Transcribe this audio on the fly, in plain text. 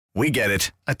We get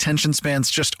it. Attention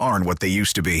spans just aren't what they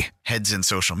used to be. Heads in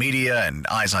social media and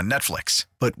eyes on Netflix.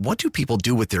 But what do people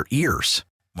do with their ears?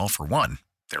 Well, for one,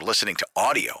 they're listening to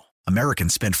audio.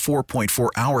 Americans spend 4.4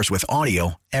 hours with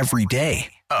audio every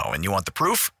day. Oh, and you want the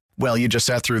proof? Well, you just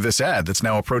sat through this ad that's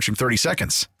now approaching 30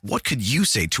 seconds. What could you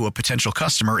say to a potential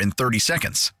customer in 30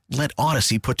 seconds? Let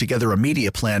Odyssey put together a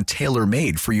media plan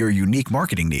tailor-made for your unique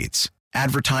marketing needs.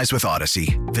 Advertise with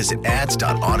Odyssey. Visit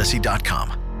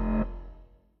ads.odyssey.com.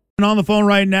 On the phone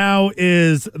right now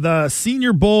is the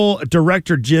Senior Bowl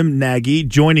Director Jim Nagy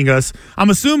joining us.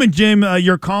 I'm assuming, Jim,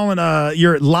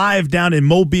 you're live down in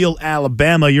Mobile,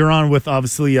 Alabama. You're on with,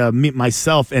 obviously,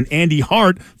 myself and Andy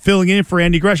Hart filling in for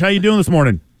Andy Gresh. How you doing this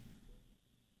morning?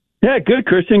 Yeah, good,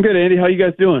 Christian. Good, Andy. How you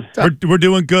guys doing? We're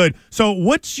doing good. So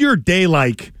what's your day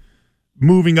like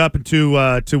moving up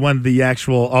into to when the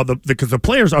actual because the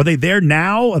players, are they there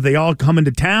now? Are they all coming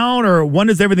to town, or when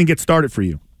does everything get started for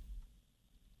you?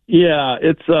 Yeah,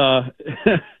 it's I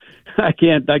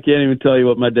can't even tell you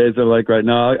what my days are like right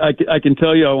now. I can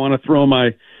tell you I want to throw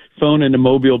my phone into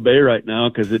Mobile Bay right now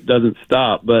because it doesn't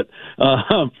stop. But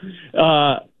the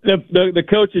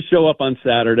coaches show up on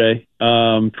Saturday.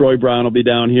 Troy Brown will be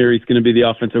down here. He's going to be the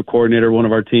offensive coordinator of one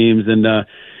of our teams, and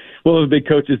we'll have a big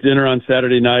coaches dinner on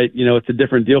Saturday night. You know, it's a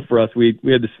different deal for us. We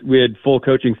had full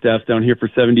coaching staffs down here for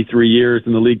 73 years,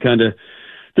 and the league kind of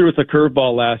threw us a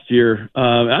curveball last year.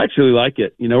 I actually like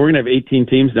it. You know, we're going to have 18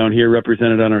 teams down here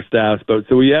represented on our staffs. But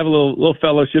so we have a little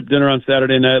fellowship dinner on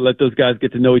Saturday night, let those guys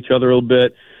get to know each other a little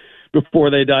bit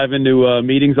before they dive into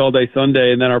meetings all day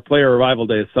Sunday, and then our player arrival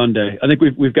day is Sunday. I think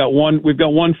we've got one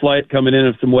flight coming in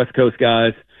of some West Coast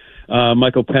guys.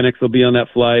 Michael Penix will be on that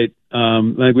flight. I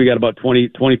think we got about 20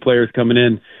 players coming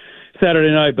in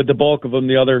Saturday night, but the bulk of them,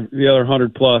 the other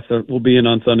 100 plus, will be in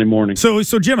on Sunday morning.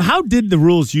 So Jim, how did the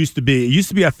rules used to be? It used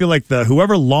to be, I feel like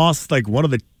whoever lost like one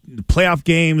of the playoff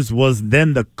games was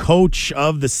then the coach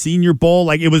of the Senior Bowl.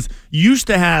 Like, it was, you used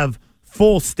to have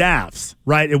full staffs,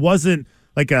 right? It wasn't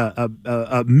like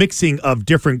a mixing of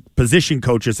different position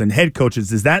coaches and head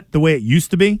coaches. Is that the way it used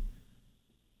to be?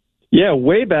 Yeah,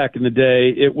 way back in the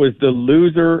day, it was the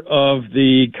loser of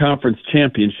the conference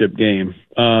championship game.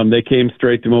 They came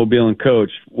straight to Mobile and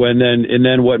coached. And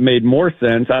then what made more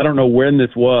sense, I don't know when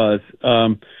this was,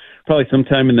 probably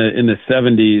sometime in the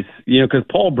 70s, you know, because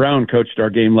Paul Brown coached our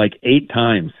game like 8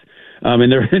 times.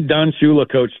 And Don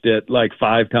Shula coached it like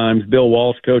 5 times. Bill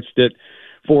Walsh coached it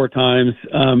 4 times.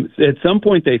 At some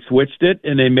point, they switched it,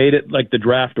 and they made it like the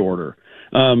draft order.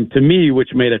 To me,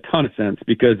 which made a ton of sense,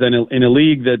 because then in a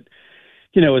league that,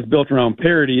 you know, is built around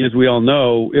parity, as we all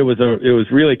know, it was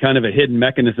really kind of a hidden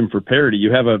mechanism for parity.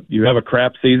 You have a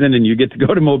crap season, and you get to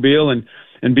go to Mobile and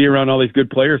be around all these good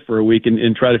players for a week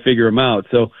and try to figure them out.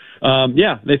 So,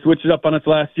 they switched it up on us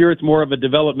last year. It's more of a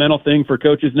developmental thing for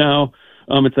coaches now.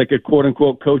 It's like a quote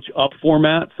unquote coach up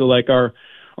format. So like our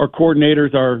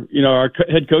coordinators are, you know, our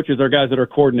head coaches are guys that are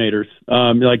coordinators.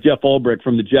 Like Jeff Ulbrich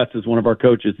from the Jets is one of our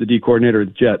coaches, the D coordinator of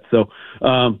the Jets. So,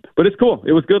 but it's cool.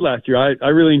 It was good last year. I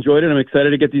really enjoyed it. I'm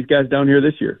excited to get these guys down here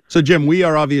this year. So, Jim, we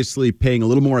are obviously paying a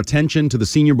little more attention to the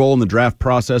Senior Bowl and the draft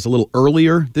process a little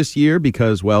earlier this year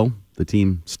because, well, the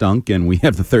team stunk and we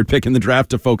have the 3rd pick in the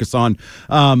draft to focus on.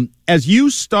 As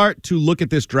you start to look at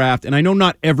this draft, and I know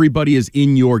not everybody is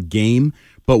in your game,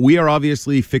 but we are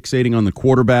obviously fixating on the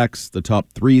quarterbacks, the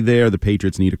top 3 there. The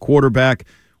Patriots need a quarterback.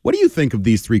 What do you think of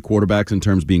these 3 quarterbacks in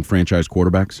terms of being franchise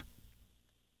quarterbacks?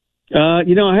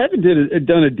 You know, I haven't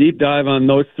done a deep dive on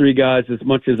those 3 guys as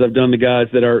much as I've done the guys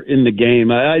that are in the game.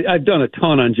 I've done a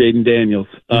ton on Jaden Daniels.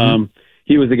 Mm-hmm.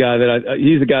 He's a guy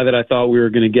that I thought we were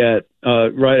going to get.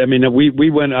 Right. I mean,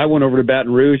 I went over to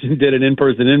Baton Rouge and did an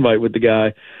in-person invite with the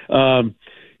guy.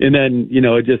 And then, you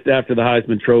know, just after the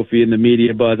Heisman Trophy and the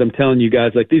media buzz, I'm telling you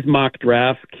guys, like, these mock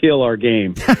drafts kill our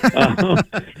game.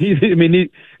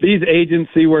 These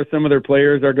agents see where some of their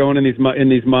players are going in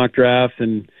these mock drafts,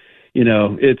 and you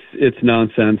know, it's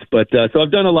nonsense. But so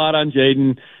I've done a lot on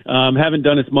Jaden. Haven't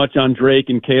done as much on Drake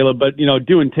and Caleb, but you know,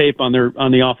 doing tape on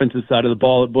the offensive side of the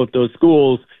ball at both those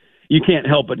schools, you can't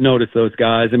help but notice those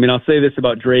guys. I mean, I'll say this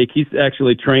about Drake: he's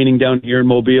actually training down here in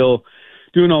Mobile,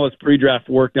 doing all his pre-draft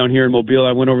work down here in Mobile.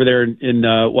 I went over there and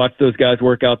watched those guys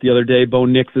work out the other day. Bo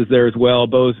Nix is there as well.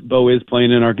 Bo is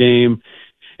playing in our game.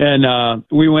 And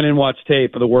we went and watched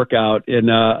tape of the workout,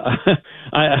 and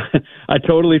I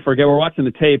totally forget. We're watching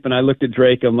the tape, and I looked at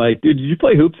Drake. I'm like, dude, did you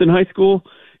play hoops in high school?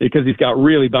 Because he's got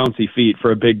really bouncy feet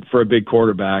for a big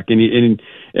quarterback. And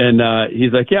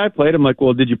he's like, yeah, I played. I'm like,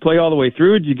 well, did you play all the way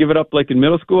through? Did you give it up like in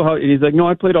middle school? And he's like, no,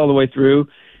 I played all the way through.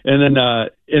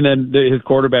 his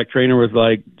quarterback trainer was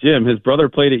like, Jim, his brother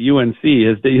played at UNC.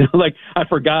 I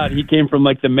forgot he came from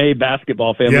like the May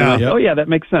basketball family. Yeah. Oh yeah, that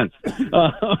makes sense.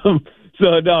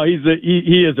 So no,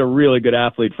 he is a really good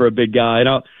athlete for a big guy. And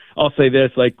I'll say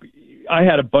this, like, I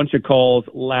had a bunch of calls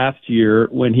last year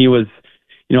when he was,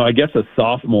 I guess a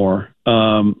sophomore.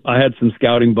 I had some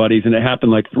scouting buddies, and it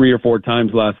happened like 3 or 4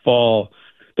 times last fall,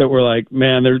 that were like,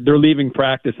 man, they're leaving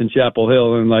practice in Chapel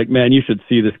Hill, and like, man, you should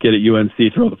see this kid at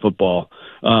UNC throw the football.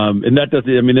 And that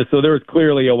doesn't, so there was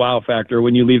clearly a wow factor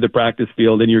when you leave the practice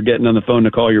field and you're getting on the phone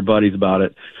to call your buddies about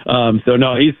it. So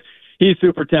no, he's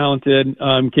super talented.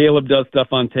 Caleb does stuff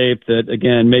on tape that,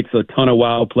 again, makes a ton of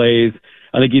wow plays.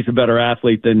 I think he's a better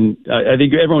athlete than, I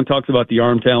think everyone talks about the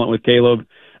arm talent with Caleb.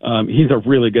 He's a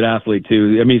really good athlete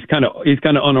too. I mean, he's kind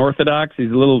of unorthodox.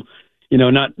 He's a little,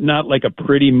 not like a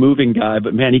pretty moving guy,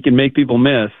 but man, he can make people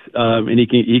miss, and he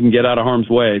can get out of harm's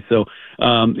way. So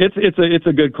it's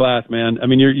a good class, man. I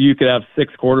mean, you could have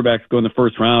 6 quarterbacks go in the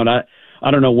first round. I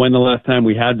don't know when the last time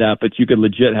we had that, but you could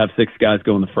legit have 6 guys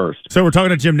go in the first. So we're talking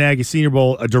to Jim Nagy, Senior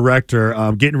Bowl director,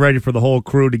 getting ready for the whole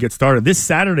crew to get started. This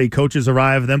Saturday, coaches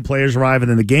arrive, then players arrive, and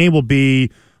then the game will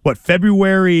be,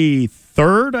 February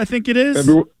 3rd, I think it is?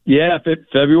 February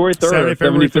 3rd, Saturday,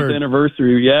 February 75th 3rd.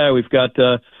 anniversary. Yeah, we've got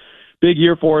big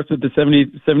year for us with the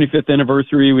 75th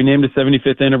anniversary. We named a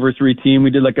 75th anniversary team.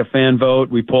 We did like a fan vote.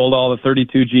 We polled all the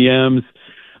 32 GMs.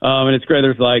 And it's great.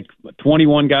 There's like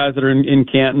 21 guys that are in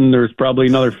Canton. There's probably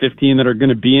another 15 that are going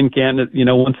to be in Canton,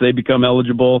 once they become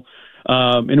eligible.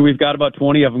 And we've got about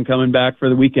 20 of them coming back for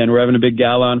the weekend. We're having a big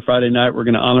gala on Friday night. We're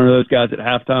going to honor those guys at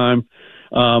halftime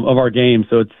of our game.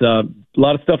 So it's a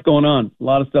lot of stuff going on. A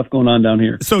lot of stuff going on down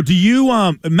here. So do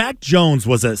you, Mac Jones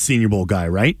was a Senior Bowl guy,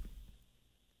 right?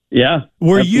 Yeah.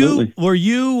 Absolutely. Were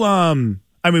you,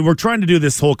 we're trying to do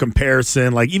this whole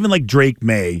comparison, like even like Drake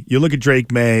May. You look at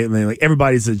Drake May, like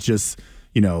everybody's just,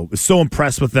 so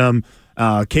impressed with them.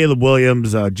 Caleb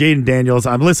Williams, Jaden Daniels.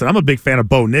 I'm a big fan of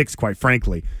Bo Nix, quite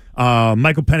frankly.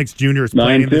 Michael Penix Jr. is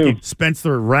playing in this game.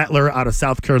 Spencer Rattler out of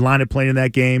South Carolina playing in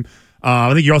that game.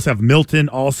 I think you also have Milton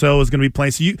also is going to be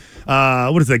playing.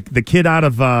 So what is the kid out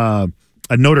of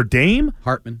Notre Dame?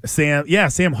 Hartman.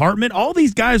 Sam Hartman. All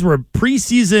these guys were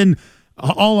preseason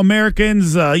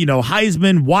All-Americans,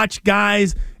 Heisman watch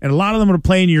guys, and a lot of them are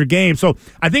playing in your game. So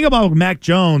I think about Mac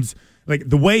Jones, like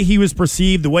the way he was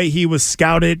perceived, the way he was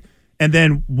scouted, and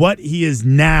then what he is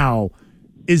now.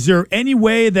 Is there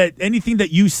anything that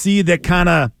you see that kind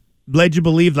of led you to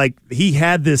believe like he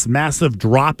had this massive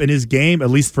drop in his game, at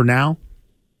least for now?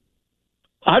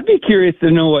 I'd be curious to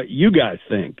know what you guys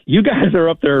think. You guys are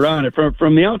up there around it.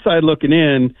 From the outside looking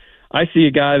in, I see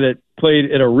a guy that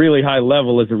played at a really high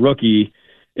level as a rookie,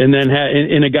 and then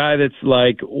in a guy that's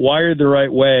like wired the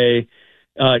right way,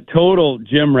 total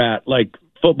gym rat, like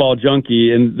football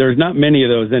junkie, and there's not many of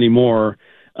those anymore.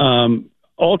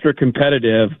 Ultra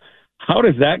competitive. How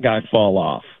does that guy fall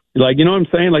off? Like, you know what I'm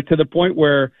saying? Like to the point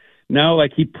where now,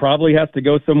 like he probably has to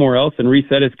go somewhere else and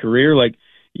reset his career. Like,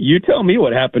 you tell me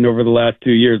what happened over the last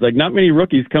 2 years. Like, not many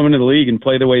rookies come into the league and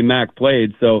play the way Mac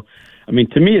played. So, I mean,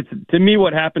 to me,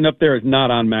 what happened up there is not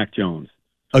on Mac Jones.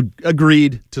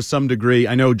 Agreed to some degree.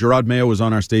 I know Gerard Mayo was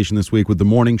on our station this week with the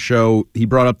morning show. He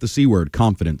brought up the C word,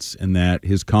 confidence, and that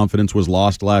his confidence was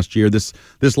lost last year. This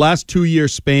last 2-year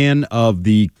span of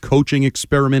the coaching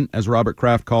experiment, as Robert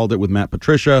Kraft called it, with Matt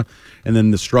Patricia, and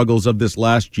then the struggles of this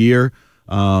last year.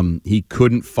 He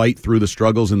couldn't fight through the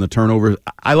struggles and the turnovers.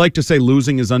 I like to say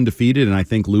losing is undefeated, and I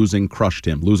think losing crushed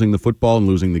him, losing the football and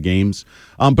losing the games.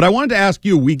 But I wanted to ask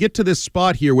you, we get to this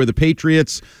spot here where the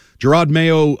Patriots, Gerard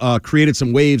Mayo created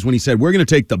some waves when he said, we're going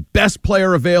to take the best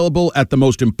player available at the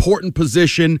most important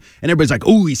position. And everybody's like,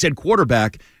 oh, he said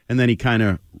quarterback. And then he kind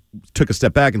of took a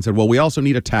step back and said, well, we also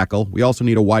need a tackle. We also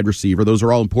need a wide receiver. Those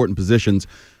are all important positions.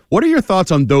 What are your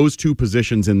thoughts on those 2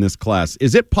 positions in this class?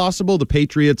 Is it possible the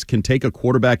Patriots can take a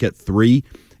quarterback at 3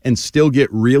 and still get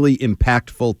really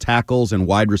impactful tackles and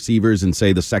wide receivers in,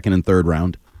 say, the 2nd and 3rd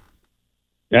round?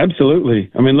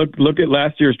 Absolutely. I mean, look at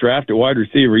last year's draft at wide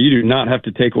receiver. You do not have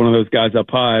to take one of those guys up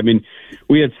high. I mean,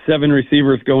 we had 7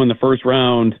 receivers go in the first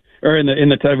round, or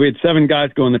we had 7 guys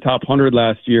go in the top 100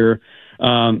 last year,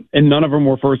 and none of them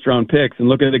were first round picks. And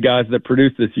look at the guys that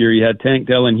produced this year. You had Tank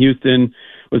Dell in Houston,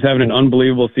 was having an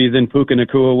unbelievable season. Puka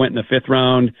Nacua went in the 5th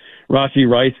round. Rashee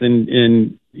Rice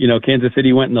in Kansas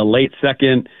City went in the late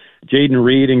 2nd. Jaden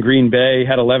Reed in Green Bay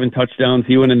had 11 touchdowns.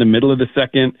 He went in the middle of the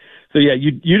 2nd. So yeah,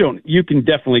 you can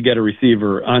definitely get a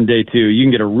receiver on day 2. You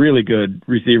can get a really good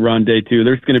receiver on day 2.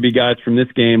 There's going to be guys from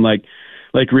this game like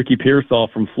Ricky Pearsall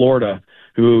from Florida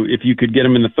who, if you could get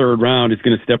him in the third round, is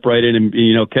going to step right in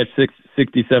and, catch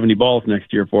 60, 70 balls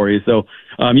next year for you. So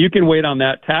you can wait on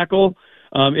that. Tackle,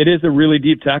 it is a really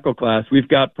deep tackle class. We've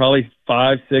got probably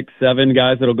 5, 6, 7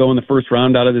 guys that'll go in the first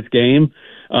round out of this game.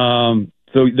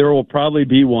 So there will probably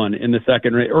be one in the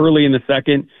second. Early in the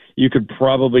second, you could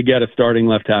probably get a starting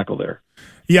left tackle there.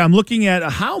 Yeah, I'm looking at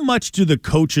how much do the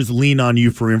coaches lean on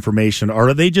you for information, or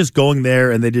are they just going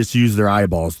there and they just use their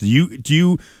eyeballs?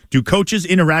 Do coaches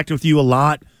interact with you a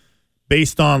lot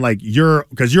based on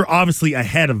because you're obviously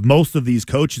ahead of most of these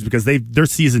coaches because their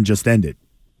season just ended?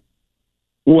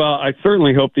 Well, I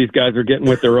certainly hope these guys are getting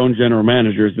with their own general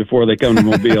managers before they come to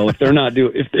Mobile. If they're not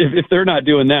if they're not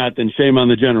doing that, then shame on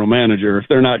the general manager. If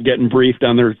they're not getting briefed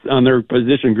on their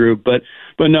position group, but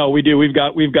no, we do. We've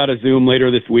got a Zoom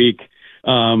later this week.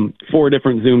 4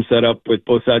 different Zooms set up with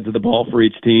both sides of the ball for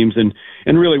each teams,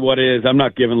 and really what is, I'm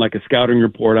not giving like a scouting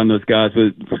report on those guys.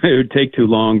 It would take too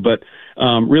long, but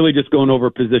really just going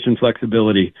over position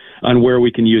flexibility on where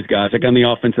we can use guys, like on the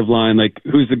offensive line, like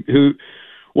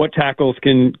what tackles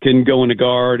can go into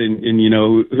guard, and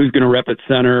who's going to rep at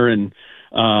center, and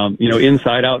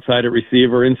inside outside at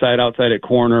receiver, inside outside at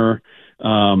corner.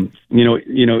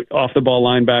 Off the ball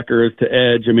linebackers to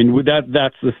edge. I mean,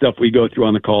 that's the stuff we go through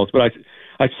on the calls. But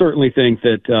I certainly think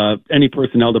that any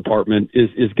personnel department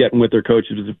is getting with their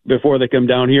coaches before they come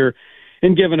down here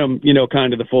and giving them,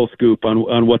 kind of the full scoop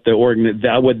on what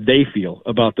what they feel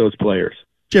about those players.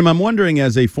 Jim, I'm wondering,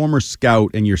 as a former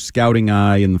scout and your scouting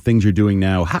eye and the things you're doing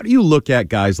now, how do you look at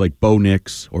guys like Bo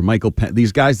Nix or Michael Penn,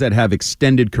 these guys that have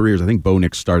extended careers? I think Bo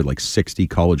Nix started 60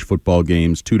 college football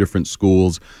games, 2 different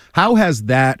schools. How has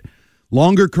that,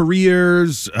 longer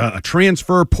careers, a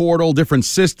transfer portal, different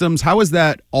systems, how has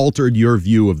that altered your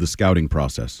view of the scouting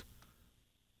process?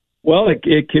 Well,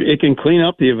 it can clean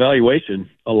up the evaluation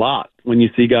a lot when you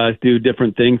see guys do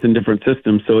different things in different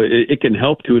systems. So it can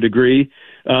help to a degree.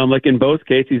 Like in Bo's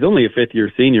case, he's only a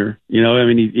 5th-year senior.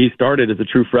 He started as a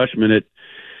true freshman at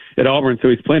Auburn, so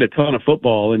he's playing a ton of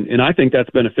football, and I think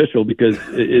that's beneficial because,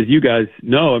 as you guys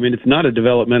know, it's not a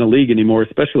developmental league anymore,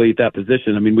 especially at that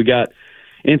position. We got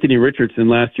Anthony Richardson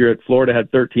last year at Florida,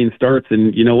 had 13 starts,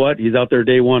 and you know what? He's out there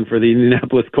day one for the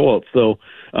Indianapolis Colts. So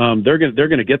they're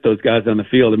gonna get those guys on the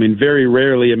field. Very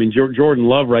rarely. Jordan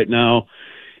Love right now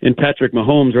and Patrick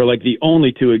Mahomes are like the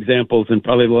only 2 examples in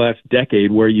probably the last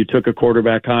decade where you took a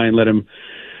quarterback high and let him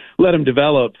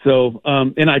develop. So,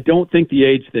 and I don't think the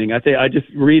age thing. I just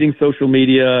reading social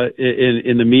media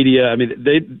in the media.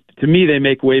 To me, they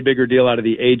make way bigger deal out of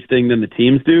the age thing than the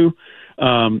teams do.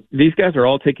 These guys are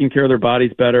all taking care of their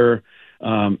bodies better.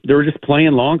 They were just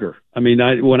playing longer.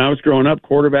 When I was growing up,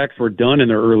 quarterbacks were done in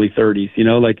their early 30s.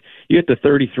 You get to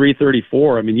 33,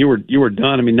 34. You were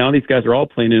done. Now these guys are all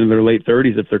playing into their late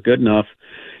 30s if they're good enough.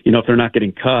 If they're not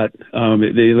getting cut.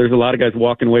 There's a lot of guys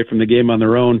walking away from the game on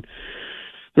their own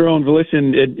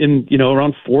volition in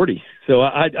around 40. So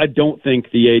I don't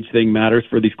think the age thing matters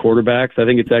for these quarterbacks. I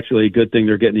think it's actually a good thing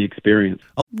they're getting the experience.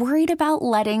 Worried about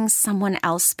letting someone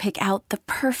else pick out the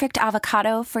perfect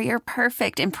avocado for your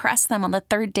perfect impress them on the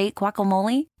third date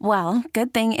guacamole? Well,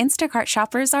 good thing Instacart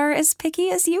shoppers are as picky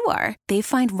as you are. They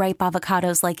find ripe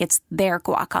avocados like it's their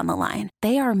guac on the line.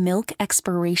 They are milk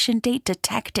expiration date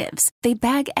detectives. They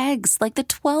bag eggs like the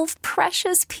 12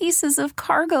 precious pieces of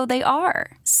cargo they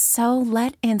are. So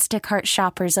let Instacart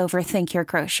shoppers overthink your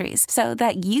groceries so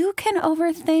that you can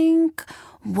overthink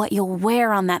what you'll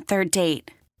wear on that third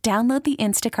date. Download the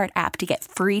Instacart app to get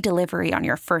free delivery on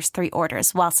your first 3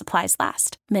 orders while supplies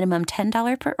last. Minimum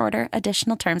 $10 per order.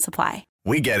 Additional terms apply.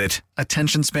 We get it.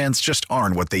 Attention spans just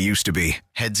aren't what they used to be.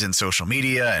 Heads in social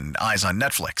media and eyes on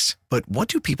Netflix. But what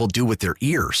do people do with their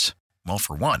ears? Well,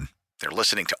 for one, they're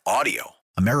listening to audio.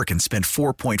 Americans spend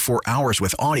 4.4 hours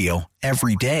with audio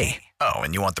every day. Oh,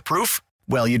 and you want the proof?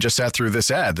 Well, you just sat through this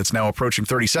ad that's now approaching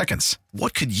 30 seconds.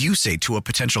 What could you say to a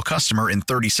potential customer in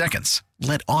 30 seconds?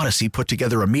 Let Odyssey put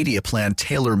together a media plan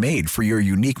tailor-made for your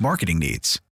unique marketing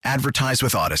needs. Advertise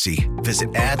with Odyssey.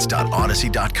 Visit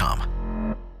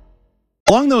ads.odyssey.com.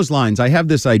 Along those lines, I have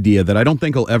this idea that I don't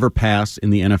think will ever pass in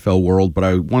the NFL world, but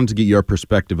I wanted to get your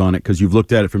perspective on it because you've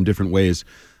looked at it from different ways.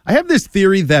 I have this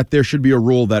theory that there should be a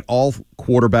rule that all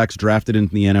quarterbacks drafted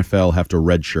into the NFL have to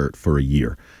redshirt for a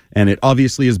year. And it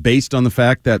obviously is based on the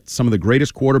fact that some of the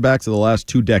greatest quarterbacks of the last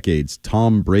 2 decades,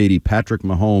 Tom Brady, Patrick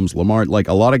Mahomes, Lamar,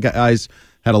 a lot of guys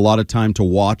had a lot of time to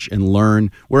watch and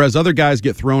learn, whereas other guys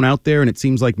get thrown out there and it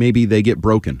seems like maybe they get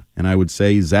broken. And I would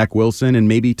say Zach Wilson and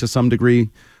maybe to some degree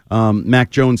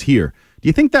Mac Jones here. Do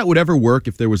you think that would ever work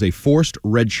if there was a forced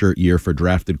redshirt year for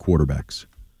drafted quarterbacks?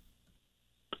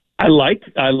 I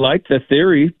like the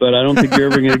theory, but I don't think you're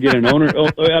ever going to get an owner.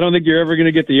 I don't think you're ever going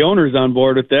to get the owners on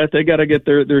board with that. They got to get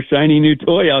their shiny new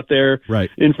toy out there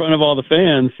in front of all the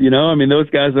fans. I mean, those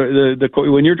guys are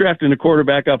when you're drafting a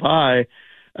quarterback up high.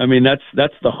 I mean,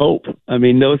 that's the hope. I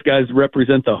mean, those guys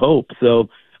represent the hope. So,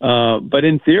 but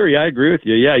in theory, I agree with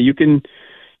you. Yeah, you can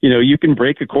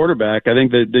break a quarterback. I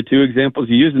think the two examples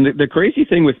you use, and the crazy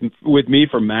thing with me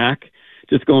for Mac.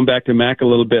 Just going back to Mac a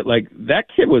little bit, like that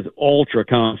kid was ultra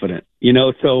confident,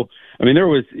 so, I mean, there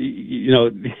was,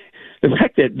 the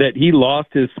fact that he lost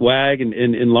his swag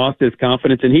and lost his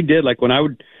confidence. And he did, like when I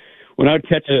would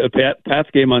catch a Pats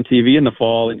game on TV in the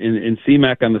fall and see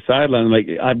Mac on the sideline, like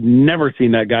I've never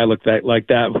seen that guy look like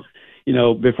that,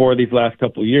 before these last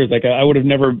couple of years. Like I wouldn't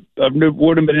been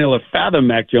able to fathom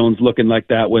Mac Jones looking like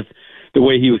that with the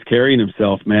way he was carrying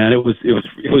himself, man. It was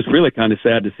really kind of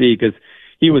sad to see, because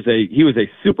he was a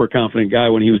super confident guy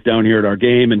when he was down here at our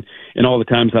game and all the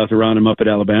times I was around him up at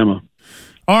Alabama.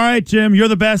 All right, Jim, you're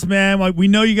the best, man. We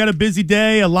know you got a busy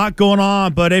day, a lot going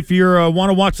on, but if you want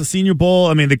to watch the Senior Bowl,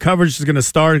 I mean, the coverage is going to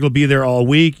start. It'll be there all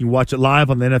week. You can watch it live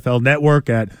on the NFL Network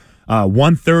at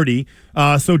 1:30.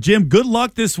 So, Jim, good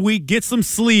luck this week. Get some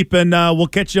sleep, and we'll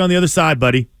catch you on the other side,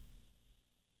 buddy.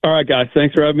 All right, guys.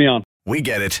 Thanks for having me on. We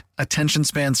get it. Attention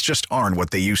spans just aren't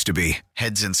what they used to be.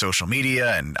 Heads in social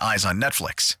media and eyes on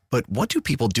Netflix. But what do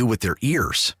people do with their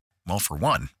ears? Well, for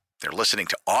one, they're listening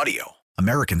to audio.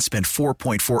 Americans spend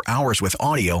 4.4 hours with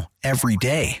audio every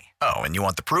day. Oh, and you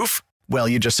want the proof? Well,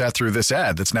 you just sat through this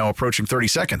ad that's now approaching 30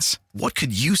 seconds. What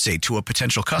could you say to a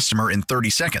potential customer in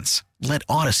 30 seconds? Let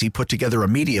Odyssey put together a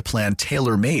media plan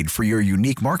tailor-made for your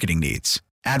unique marketing needs.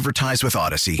 Advertise with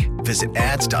Odyssey. Visit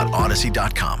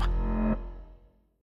ads.odyssey.com.